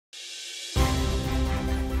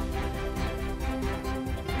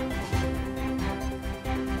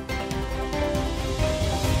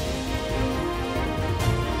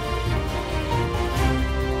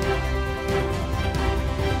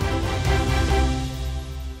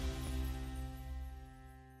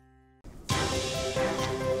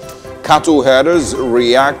Cattle herders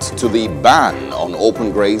react to the ban on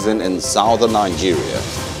open grazing in southern Nigeria,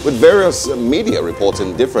 with various media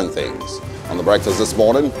reporting different things. On the breakfast this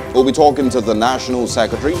morning, we'll be talking to the National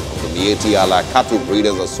Secretary of the Miyetti Allah Cattle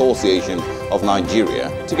Breeders Association of Nigeria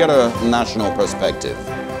to get a national perspective.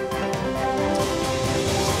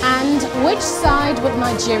 And which side would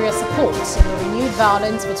Nigeria support in the renewed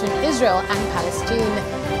violence between Israel and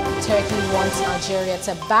Palestine? Turkey wants Nigeria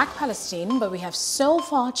to back Palestine, but we have so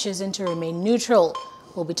far chosen to remain neutral.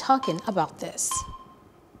 We'll be talking about this.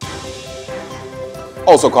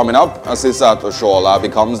 Also coming up, Asisat Oshoala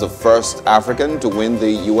becomes the first African to win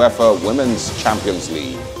the UEFA Women's Champions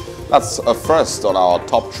League. That's a first on our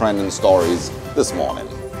top trending stories this morning.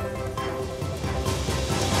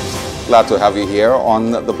 Glad to have you here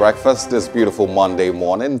on The Breakfast this beautiful Monday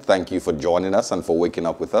morning. Thank you for joining us and for waking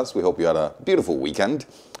up with us. We hope you had a beautiful weekend.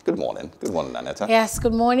 Good morning. Good morning, Aneta. Yes,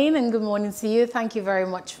 good morning and good morning to you. Thank you very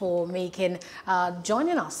much for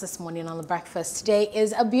joining us this morning on The Breakfast. Today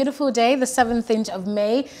is a beautiful day, the 7th of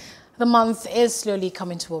May. The month is slowly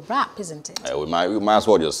coming to a wrap, isn't it? We might as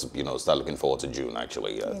well just, start looking forward to June,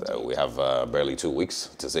 actually. We have barely 2 weeks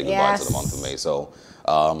to say goodbye to the month of May. So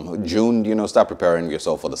June, start preparing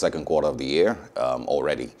yourself for the second quarter of the year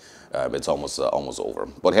already. It's almost over.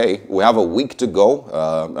 But hey, we have a week to go,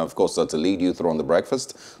 of course, to lead you through on The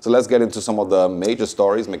Breakfast. So let's get into some of the major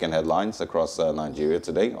stories making headlines across Nigeria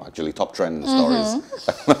today. Actually, top trending stories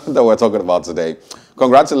that we're talking about today.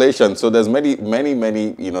 Congratulations. So there's many,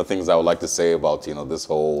 things I would like to say about, this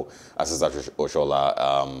whole Asisat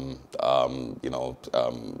Oshoala,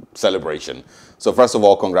 celebration. So first of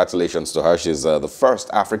all, congratulations to her. She's the first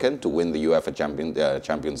African to win the UEFA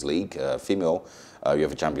Champions League, female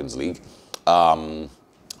UEFA Champions League.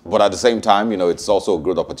 But at the same time, it's also a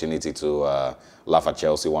good opportunity to laugh at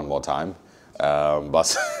Chelsea one more time.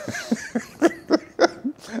 But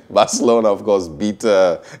Barcelona, of course, beat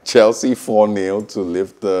Chelsea 4-0 to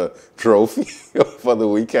lift the trophy for the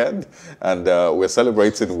weekend. And we're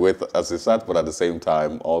celebrating with Asisat, but at the same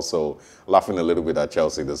time also laughing a little bit at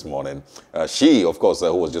Chelsea this morning. She, of course,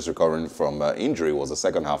 who was just recovering from injury, was a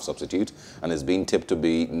second-half substitute and is being tipped to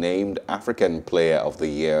be named African Player of the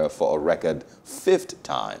Year for a record 5th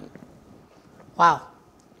time. Wow.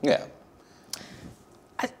 Yeah.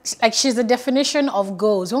 Like, she's the definition of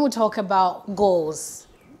goals. When we talk about goals,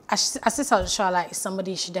 Asisat Oshoala is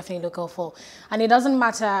somebody you should definitely look out for. And it doesn't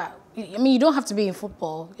matter, you don't have to be in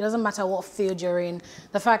football. It doesn't matter what field you're in.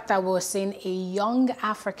 The fact that we're seeing a young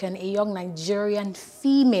African, a young Nigerian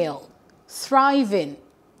female thriving,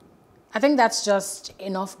 I think that's just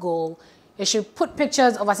enough goal. You should put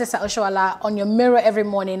pictures of Asisat Oshoala on your mirror every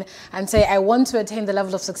morning and say, I want to attain the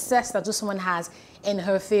level of success that this woman has in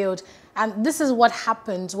her field. And this is what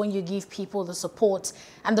happens when you give people the support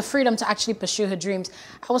and the freedom to actually pursue her dreams.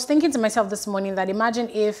 I was thinking to myself this morning that imagine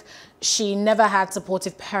if she never had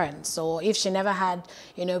supportive parents, or if she never had,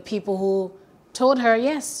 people who told her,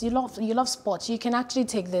 yes, you love sports, you can actually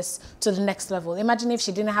take this to the next level. Imagine if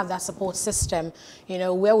she didn't have that support system,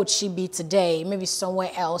 where would she be today? Maybe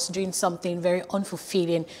somewhere else doing something very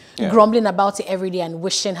unfulfilling, grumbling about it every day and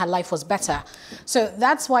wishing her life was better. So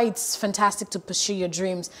that's why it's fantastic to pursue your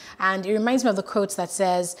dreams. And it reminds me of the quote that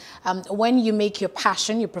says, when you make your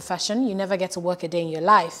passion your profession, you never get to work a day in your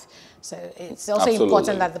life. So it's also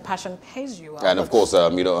important that the passion pays you well. And of course,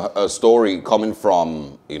 a story coming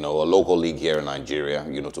from, a local league here in Nigeria,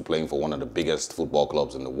 to playing for one of the biggest football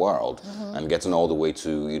clubs in the world, and getting all the way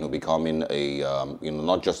to, becoming a,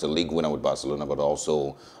 not just a league winner with Barcelona, but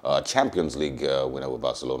also a Champions League winner with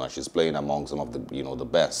Barcelona. She's playing among some of the, the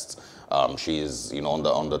best. She is, on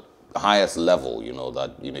the highest level,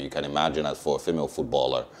 that, you can imagine as for a female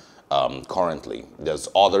footballer. Currently, there's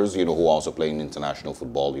others, who are also playing international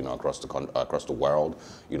football, across the world,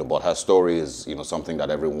 but her story is, something that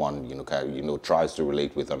everyone, tries to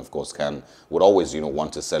relate with, and of course would always,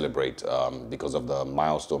 want to celebrate because of the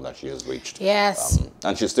milestone that she has reached. Yes.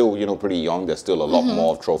 And she's still, pretty young. There's still a lot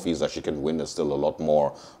more trophies that she can win. There's still a lot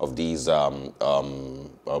more of these goals,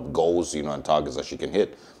 and targets that she can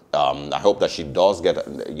hit. I hope that she does get,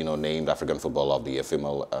 named African Footballer of the Year,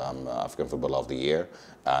 female African Footballer of the Year,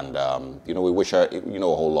 and we wish her, a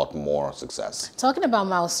whole lot more success. Talking about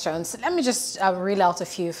milestones, let me just reel out a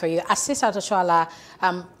few for you. Asisat Oshoala,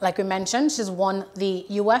 like we mentioned, she's won the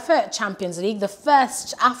UEFA Champions League, the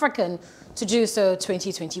first African to do so,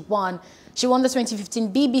 2021. She won the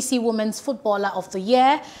 2015 BBC Women's Footballer of the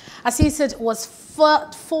Year. Asisat was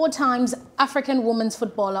four times African Women's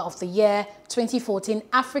Footballer of the Year, 2014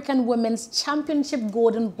 African Women's Championship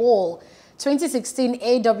Golden Ball, 2016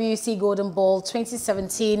 AWC Golden Ball,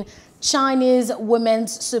 2017 Chinese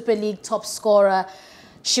Women's Super League top scorer,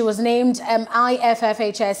 She was named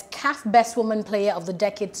IFFHS CAF Best Woman Player of the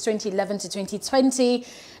Decade 2011 to 2020,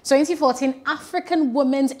 2014 African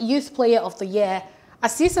Women's Youth Player of the Year.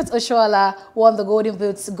 Asisat Oshoala won the Golden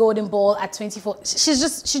Boots, Golden Ball at 24. She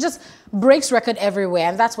just breaks record everywhere,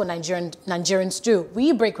 and that's what Nigerians do.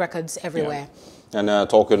 We break records everywhere. Yeah. And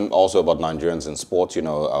talking also about Nigerians in sports, you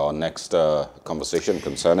know, our next conversation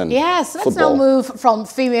concerning Yes, let's football. now move from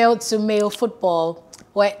female to male football,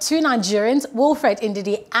 where two Nigerians, Wilfred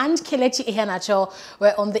Ndidi and Kelechi Iheanacho,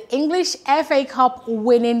 were on the English FA Cup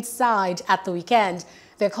winning side at the weekend.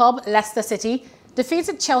 Their club, Leicester City,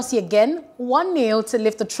 defeated Chelsea again, 1-0 to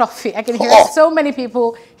lift the trophy. I can hear so many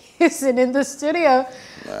people hissing in the studio.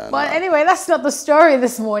 But anyway, that's not the story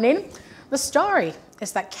this morning. The story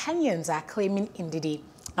is that Kenyans are claiming Ndidi.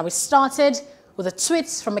 Now, we started with a tweet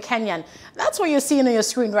from a Kenyan. That's what you're seeing on your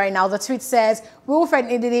screen right now. The tweet says, Wilfred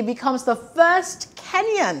Ndidi becomes the first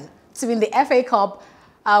Kenyan to win the FA Cup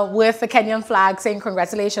with the Kenyan flag, saying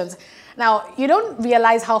congratulations. Now, you don't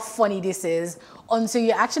realize how funny this is until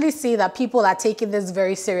you actually see that people are taking this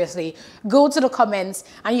very seriously. Go to the comments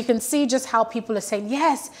and you can see just how people are saying,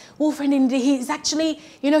 yes, Wilfred Ndidi, he's actually,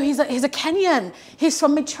 you know, he's a Kenyan. He's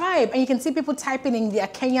from my tribe. And you can see people typing in their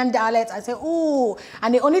Kenyan dialect and say, ooh.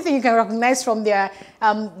 And the only thing you can recognize from their,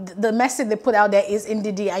 the message they put out there is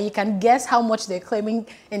Ndidi. And you can guess how much they're claiming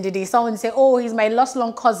Ndidi. Someone say, oh, he's my lost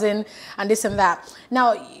long cousin and this and that.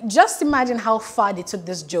 Now, just imagine how far they took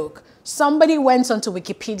this joke. Somebody went onto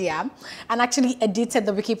Wikipedia and actually edited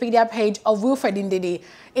the Wikipedia page of Wilfred Ndidi.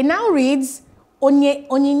 It now reads,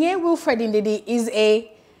 Onyinye Wilfred Ndidi is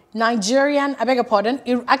a Nigerian, I beg your pardon,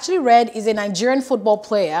 it actually read is a Nigerian football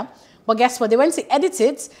player. But guess what? They went to edit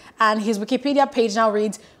it and his Wikipedia page now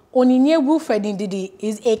reads, Onyinye Wilfred Ndidi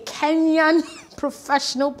is a Kenyan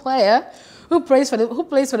professional player who plays for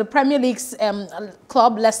the Premier League's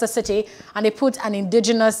club, Leicester City, and they put an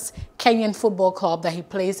indigenous Kenyan football club that he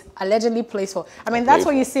allegedly plays for. I mean, that's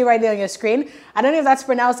what you see right there on your screen. I don't know if that's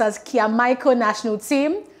pronounced as Kiamaiko national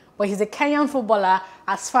team, but he's a Kenyan footballer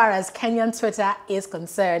as far as Kenyan Twitter is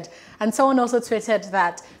concerned. And someone also tweeted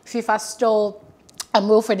that FIFA stole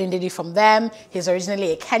Wilfred Ndidi from them. He's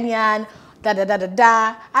originally a Kenyan. I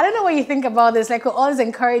don't know what you think about this. Like, we always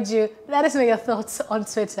encourage you. Let us know your thoughts on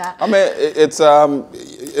Twitter. I mean, it's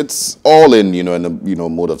all in, you know, in a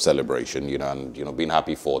mode of celebration, you know, and, you know, being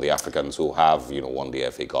happy for the Africans who have, you know, won the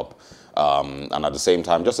FA Cup. And at the same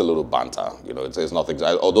time, just a little banter, you know, it's nothing.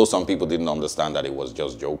 Although some people didn't understand that it was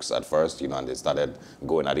just jokes at first, you know, and they started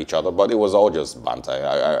going at each other, but it was all just banter.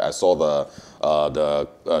 I saw the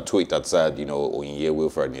tweet that said, you know, Onyinye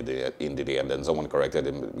Wilfred Ndidi, and then someone corrected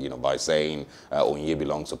him, you know, by saying Onyinye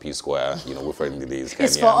belongs to P Square, you know, Wilfred Ndidi is Kenyan.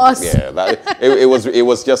 It's for us. Yeah, it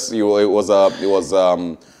was just, you know, it was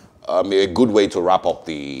a good way to wrap up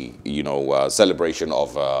the, you know, celebration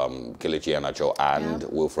of Kelechi Iheanacho and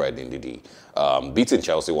Wilfred Ndidi. Beating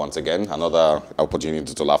Chelsea once again, another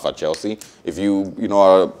opportunity to laugh at Chelsea. If you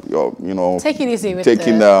know, take it easy with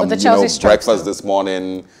taking the Chelsea breakfast this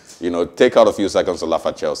morning, you know, take out a few seconds to laugh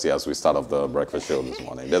at Chelsea as we start off the breakfast show this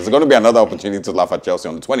morning. There's going to be another opportunity to laugh at Chelsea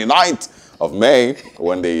on the 29th of May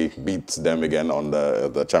when they beat them again on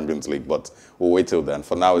the Champions League. But we'll wait till then.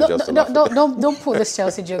 For now, it's just don't pull this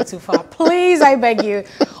Chelsea joke too far, please. I beg you.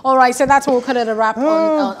 All right, so that's what we'll cut it a wrap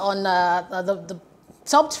on the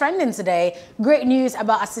top trending today. Great news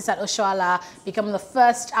about Asisat Oshoala becoming the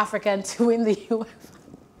first African to win the UEFA.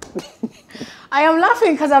 I am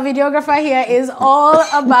laughing because our videographer here is all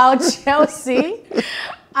about Chelsea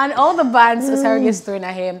and all the bans Osari is throwing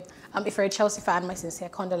at him. If you're a Chelsea fan, my sincere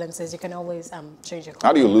condolences. You can always change your.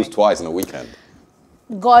 How do you lose twice in a weekend?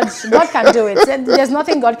 God can do it. There's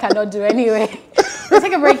nothing God cannot do anyway. We'll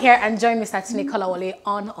take a break here and join Mr. Tini Kolawole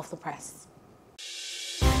on Off the Press.